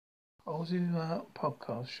ILONA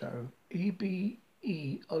podcast show. EBE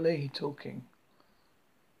Ole talking.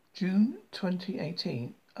 June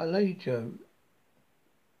 2018. Alejo.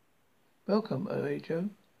 Welcome,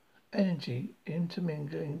 Alejo. Energy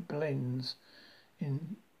intermingling blends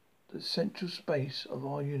in the central space of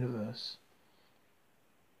our universe.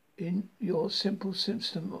 In your simple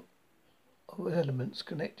system of elements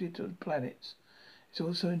connected to the planets, it's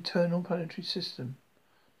also an internal planetary system,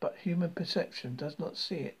 but human perception does not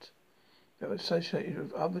see it. They are associated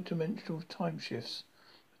with other dimensional time shifts.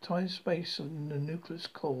 The time space of the nucleus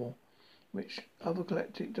core, which other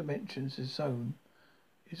galactic dimensions is zone,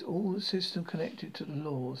 is all the system connected to the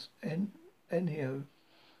laws NEO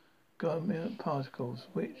gamma particles,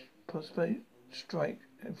 which possibly strike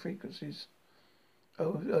at frequencies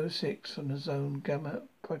 006 from the zone gamma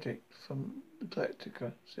project from the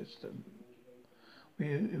Galactica system.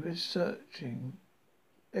 We are researching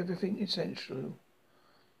everything essential.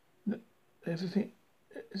 Everything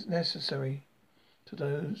is necessary to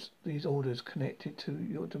these orders connected to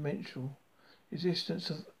your dimensional existence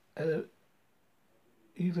of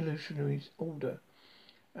evolutionary order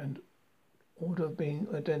and order of being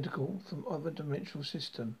identical from other dimensional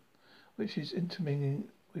system, which is intermingling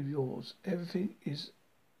with yours. Everything is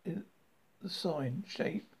in the sign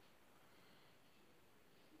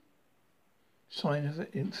of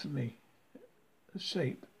infamy, the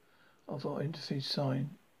shape of our interface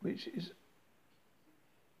sign, which is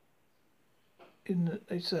in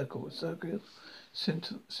a circle. A circle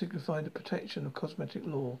signifying the protection of cosmetic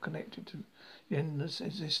law connected to the endless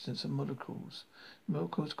existence of molecules.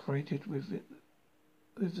 Molecules created with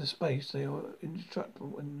the space, they are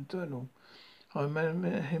indestructible and eternal. Our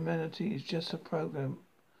humanity is just a program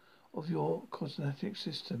of your cosmetic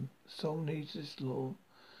system. The soul needs this law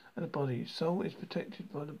and the body. Soul is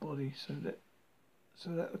protected by the body so that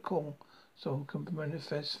the core soul can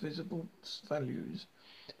manifest visible values.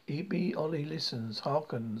 EB Ollie listens,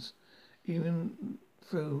 hearkens, even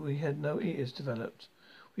though we had no ears developed.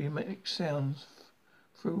 We make sounds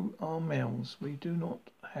through our mouths. We do not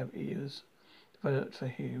have ears developed for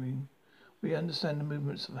hearing. We understand the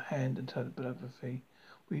movements of the hand and telepathy.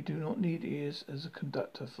 We do not need ears as a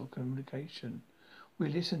conductor for communication. We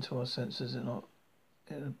listen to our senses in a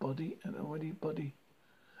body and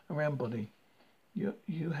around body.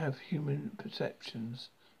 You have human perceptions,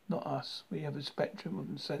 not us. We have a spectrum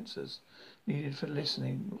of senses needed for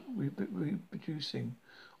listening, reproducing.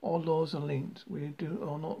 Our laws are linked. We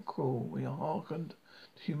are not cruel. We are hearkened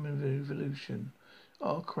to human evolution.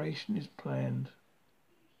 Our creation is planned.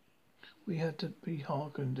 We have to be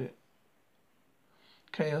hearkened it.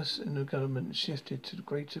 Chaos in the government shifted to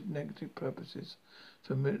greater negative purposes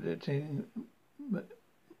for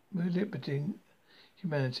manipulating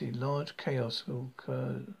humanity. Large chaos will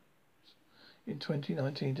occur in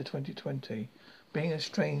 2019 to 2020, being a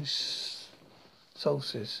strange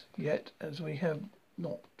solstice. Yet, as we have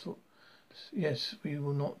not talked, yes, we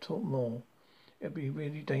will not talk more. It'll be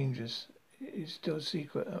really dangerous. It is still a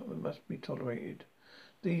secret that must be tolerated.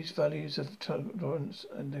 These values of tolerance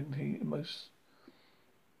and empathy most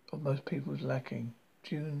people is lacking.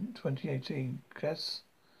 June 2018. Class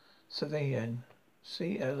Savahn.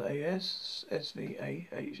 CLASSVAHN.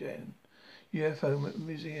 UFO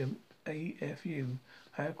Museum AFU.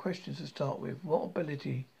 I have questions to start with. What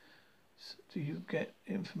ability do you get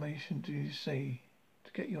information do you see?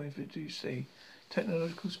 To get your information do you see?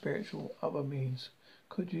 Technological, spiritual, other means.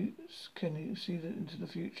 Can you see into the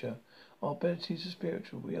future? Our abilities are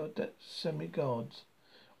spiritual. We are semi-gods.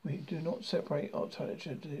 We do not separate our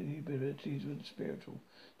technology abilities with the spiritual.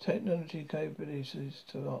 Technology capabilities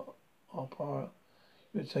to our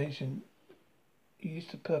prioritization used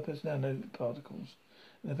to purpose nanoparticles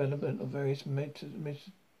and development of various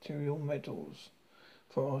material metals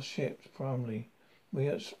for our ships primarily. We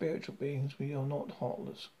are spiritual beings. We are not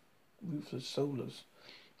heartless, ruthless, soulless.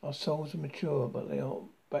 Our souls are mature, but they are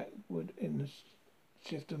backward in the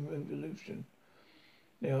shift of evolution.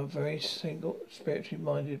 They are very single, spiritually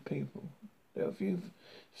minded people. There are few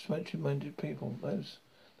spiritually minded people.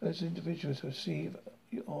 Those individuals who receive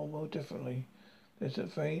our world differently. There's a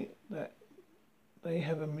very that they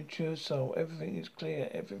have a mature soul. Everything is clear.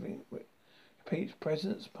 Everything repeats: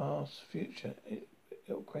 present, past, future.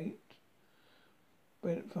 It'll create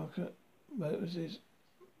Moses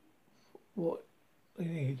what they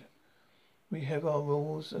need. We have our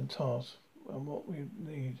rules and tasks and what we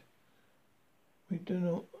need. We do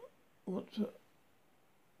not want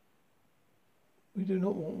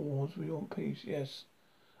wars. We want peace. Yes,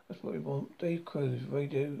 that's what we want. Dave Cruz,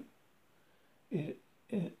 radio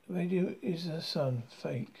is the sun.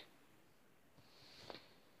 Fake.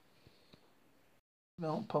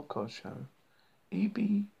 Mount Podcast Show.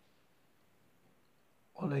 EBE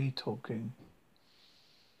Ole talking.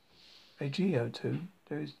 AgO2.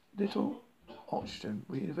 There is little oxygen.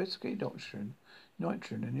 We investigated oxygen,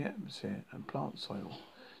 nitrogen in the atmosphere and plant soil.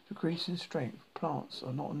 Decreasing strength. Plants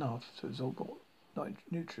are not enough to absorb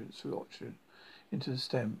nutrients through oxygen into the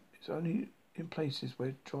stem. It's only in places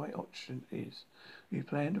where dry oxygen is. We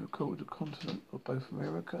plan to record the continent of both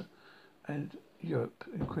America and Europe.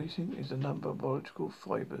 Increasing is the number of biological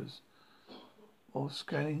fibers or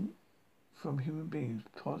scanning from human beings,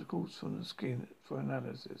 particles from the skin for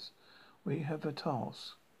analysis. We have a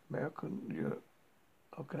task. America and Europe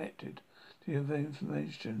are connected to the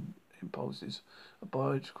information impulses of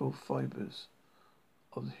biological fibers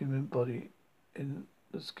of the human body in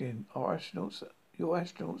the skin. Your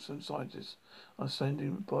astronauts and scientists are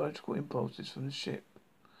sending biological impulses from the ship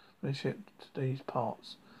to these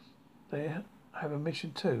parts. They have a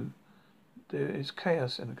mission too. There is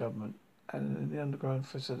chaos in the government and in the underground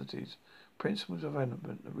facilities. Principles of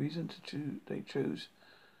development. The reason they choose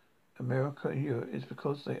America and Europe is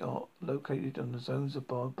because they are located on the zones of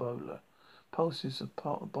bipolar. Pulses are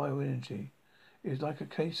part of bioenergy. It is like a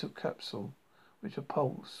case of capsule, which a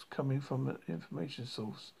pulse coming from an information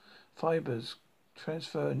source. Fibers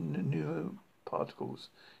transfer neuroparticles,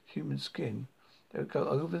 human skin. They will go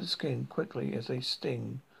over the skin quickly as they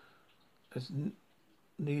sting, as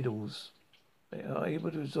needles. They are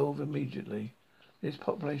able to absorb immediately. These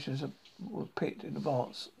populations were picked in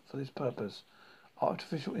advance for this purpose.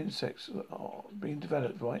 Artificial insects are being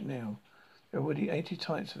developed right now. There are already 80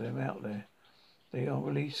 types of them out there. They are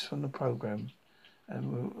released from the program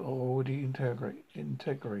and are already integrated in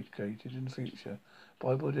the future.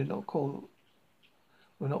 Bible will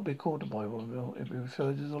not be called the Bible. It will be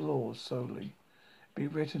referred to the laws solely. Be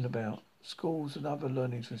written about. Schools and other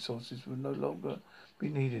learning resources will no longer be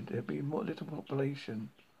needed. There will be more little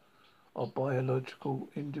population of biological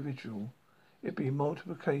individual. It will be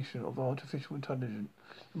multiplication of artificial intelligence.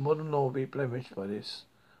 The modern law will be blemished by this.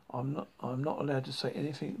 I'm not allowed to say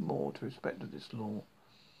anything more to respect of this law.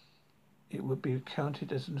 It would be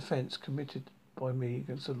counted as an offence committed by me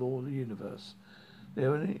against the law of the universe. The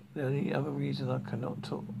only other reason I cannot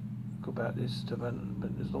talk about this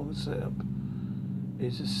development is long set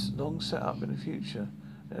up in the future.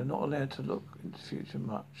 They are not allowed to look into the future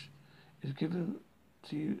much. It's given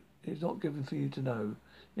to you. It's not given for you to know.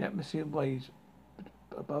 The atmosphere waves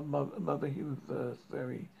above Mother Human Earth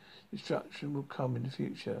very destruction will come in the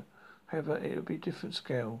future. However, it will be a different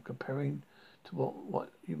scale comparing to what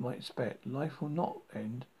you might expect. Life will not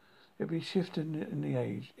end. It will be shifted in the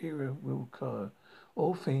age. Era will occur.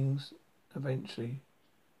 All things and everything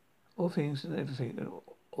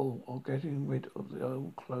all are getting rid of the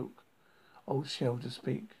old cloak, old shell to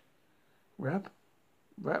speak. Rapia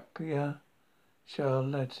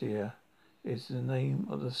Charlatia is the name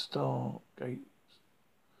of the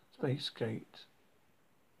space gate,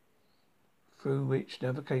 through which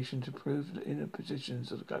navigation to prove the inner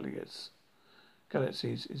positions of the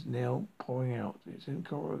galaxies is now pouring out. It's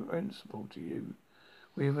incomprehensible to you.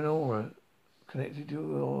 We have an aura connected to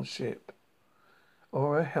your ship.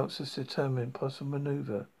 Aura helps us determine possible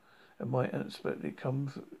maneuver and might unexpectedly come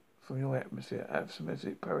from your atmosphere.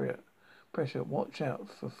 Atmospheric pressure. Watch out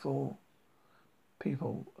for 4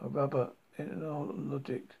 people. A rubber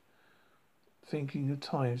logic thinking of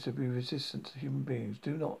times to be resistant to human beings.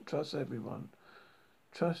 Do not trust everyone.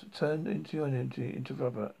 Turn into your energy into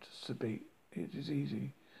rubber to beat. It is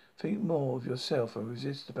easy. Think more of yourself and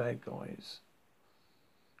resist the bad guys.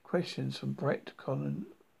 Questions from Brett Colin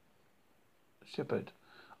Shepard.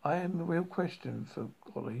 I am a real question for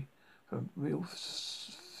Ollie, from real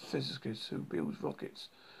physicist who builds rockets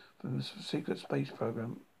from the secret space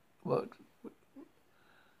program, worked with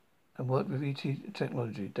ET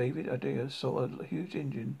technology. David Adair saw a huge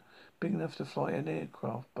engine big enough to fly an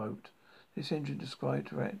aircraft boat. This engine described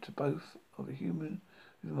to both of a human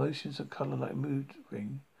with emotions of colour like a mood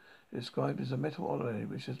ring. It described as a metal Ollie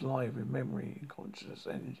which is alive with memory and conscious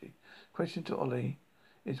energy. Question to Ollie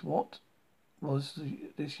is what was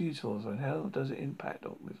this used for, and how does it impact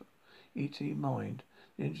with ET mind?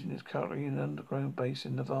 The engine is currently in an underground base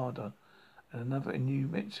in Nevada and another in New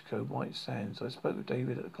Mexico White Sands. I spoke with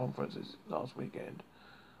David at the conferences last weekend.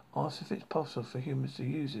 Asked if it's possible for humans to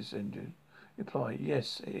use this engine. Reply,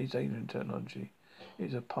 yes, it is alien technology. It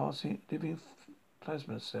is a living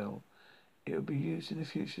plasma cell. It will be used in the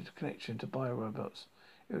future to connection to biorobots.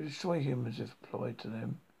 It would destroy humans if applied to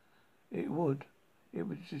them. It would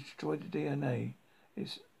destroy the DNA.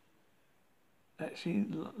 It's actually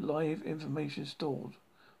live information stored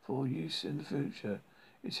for use in the future.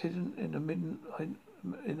 It's hidden in the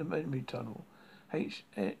memory tunnel.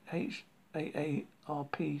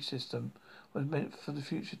 HAARP system was meant for the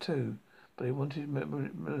future too, but they wanted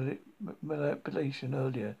manipulation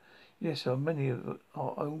earlier. Yes, there are many of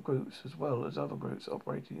our own groups as well as other groups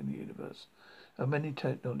operating in the universe. There are many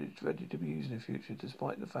technologies ready to be used in the future,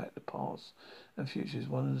 despite the fact the past and future is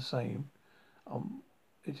one and the same.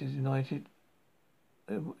 It is united.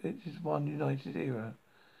 It is one united era.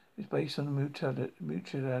 It's based on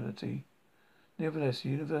mutuality. Nevertheless, the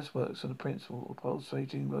universe works on the principle of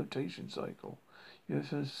pulsating rotation cycle. The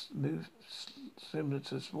universe moves similar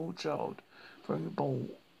to a small child throwing a ball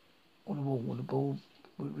on a wall, and the ball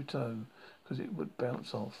would return because it would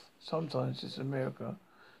bounce off. Some scientists in America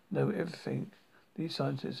know everything. These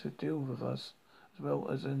scientists who deal with us as well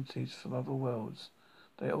as entities from other worlds.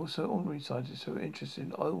 They are also ordinary scientists who are interested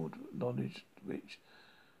in old knowledge, which,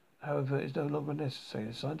 however, is no longer necessary.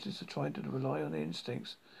 The scientists are trying to rely on their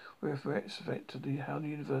instincts with respect to how the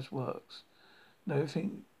universe works. Know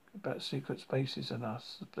everything about secret spaces and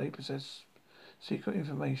us. They possess secret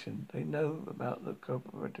information. They know about the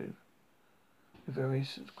cooperative, the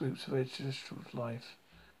various groups of extraterrestrial life.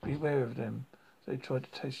 Beware of them. They try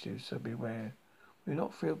to test you, so beware. We're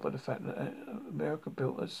not thrilled by the fact that America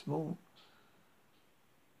built a small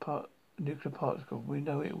nuclear particle. We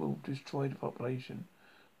know it will destroy the population,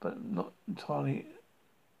 but not entirely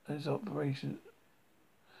as operations.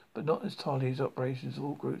 But not as entirely as operations.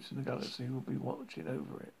 All groups in the galaxy will be watching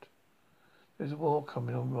over it. There's a war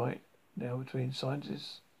coming on right now between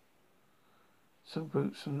scientists, some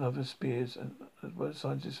groups from other spheres, and as well as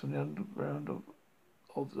scientists from the underground of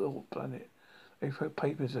the whole planet. They throw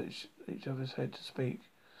papers at each other's head to speak.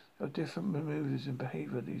 There are different maneuvers in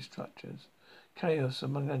behaviour of these structures. Chaos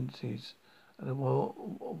among entities, and the world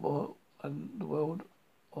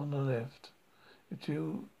on the left. A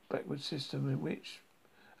dual backward system in which,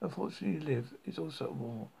 unfortunately, you live is also a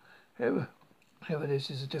war. However, this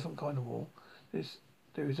is a different kind of war.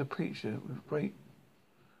 There is a preacher with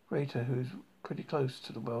greater who's pretty close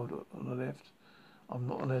to the world on the left. I'm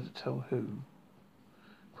not allowed to tell who.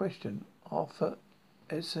 Question: Arthur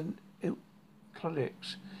Essen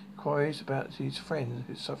Klix inquiries about his friend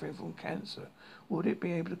who's suffering from cancer. Would he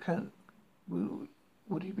be able to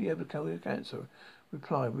cure cancer?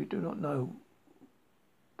 Reply: We do not know,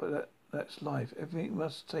 but that's life. Everything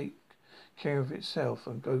must take care of itself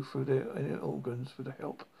and go through their inner organs with the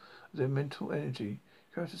help of their mental energy.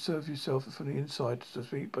 You have to serve yourself from the inside, so to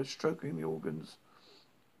speak, by stroking the organs,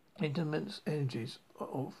 intimate energies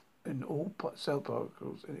in all cell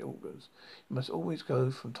particles in the organs. You must always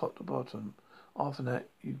go from top to bottom. After that,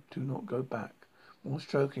 you do not go back. More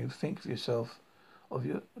stroking, think of yourself, of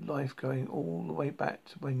your life going all the way back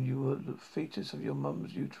to when you were the fetus of your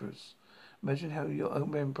mum's uterus. Imagine how your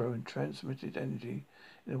own membrane transmitted energy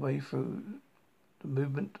in a way through the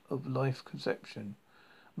movement of life conception.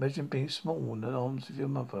 Imagine being small in the arms of your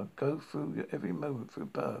mother. Go through every moment through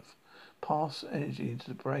birth. Pass energy into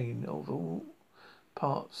the brain of all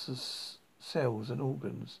parts of cells and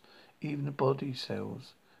organs, even the body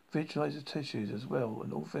cells. Visualize the tissues as well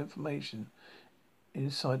and all the information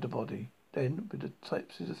inside the body. Then, with the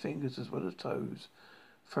tips of the fingers as well as toes,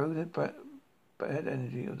 throw the bad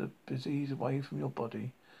energy of the disease away from your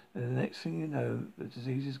body, and the next thing you know, the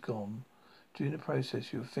disease is gone. During the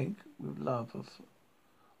process, you'll think with love of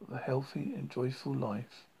a healthy and joyful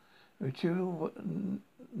life. Material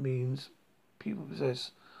means people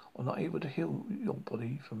possess are not able to heal your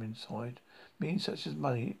body from inside. Means such as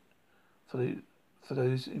money for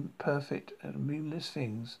those imperfect and meaningless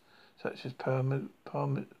things, such as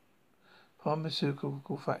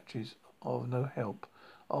pharmaceutical factories, are of no help.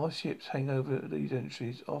 Our ships hang over these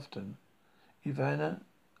entries often. Ivana,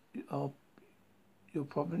 your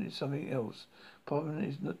problem is something else. Problem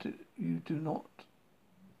is not that you do not.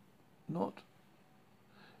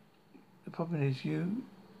 The problem is you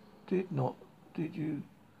did you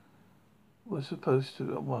were supposed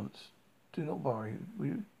to at once. Do not worry.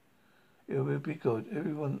 It will be good.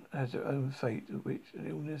 Everyone has their own fate, of which an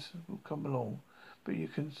illness will come along, but you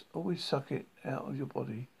can always suck it out of your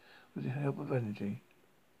body with the help of energy.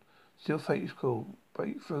 Still, fate is cruel.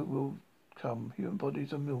 Breakthrough will come. Human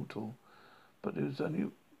bodies are mortal, but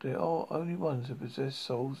there are only ones who possess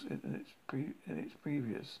souls in its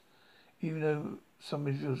previous. Even though some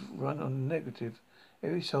individuals run on the negative,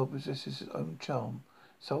 every soul possesses its own charm.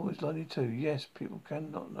 Soul is lonely too. Yes, people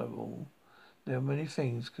cannot know all. There are many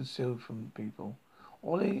things concealed from people.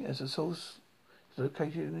 Ollie, as a source, is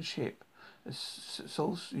located in a ship. The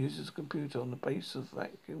source uses a computer on the base of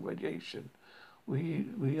vacuum radiation.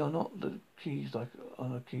 We are not the keys like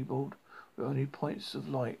on a keyboard. We're only points of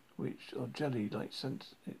light which are jelly-like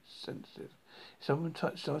sensitive. If someone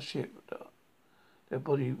touched our ship, Their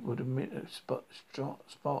body would emit a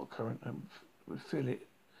spark current and would feel it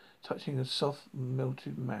touching a soft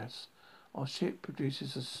melted mass. Our ship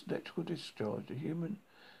produces an electrical discharge. The human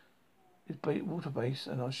is water-based,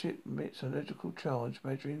 and our ship emits an electrical charge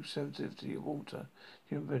measuring sensitivity of water.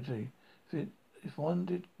 Human body. If one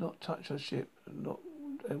did not touch our ship and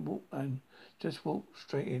just walk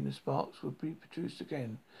straight in, the sparks would be produced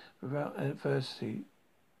again without adversity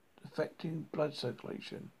affecting blood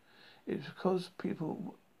circulation. It's because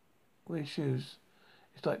people wear shoes.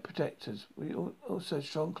 It's like protectors. We also have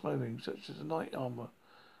strong clothing, such as night armor,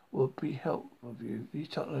 will be helpful of you. These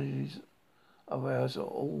technologies of ours are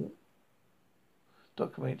all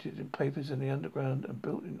documented in papers in the underground and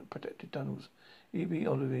built in protected tunnels. EBE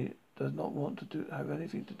Oliver does not want to have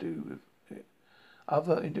anything to do with it.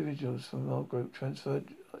 Other individuals from our group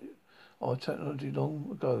transferred our technology long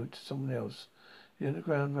ago to someone else. The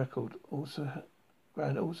underground also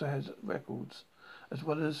has records, as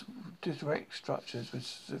well as direct structures with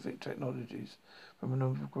specific technologies from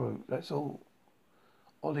another group. That's all.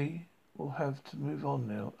 Ollie will have to move on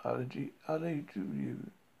now.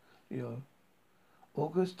 Leo.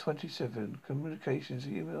 August 27. Communications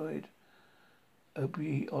emailed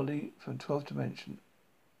EBE Ollie from 12th dimension.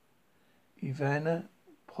 IVANA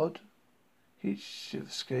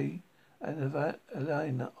PODHRAZSKA and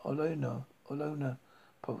ILONA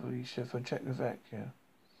Podhrazská from Czechoslovakia.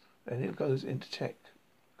 And it goes into Czech,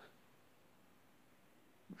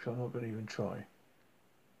 which I'm not going to even try.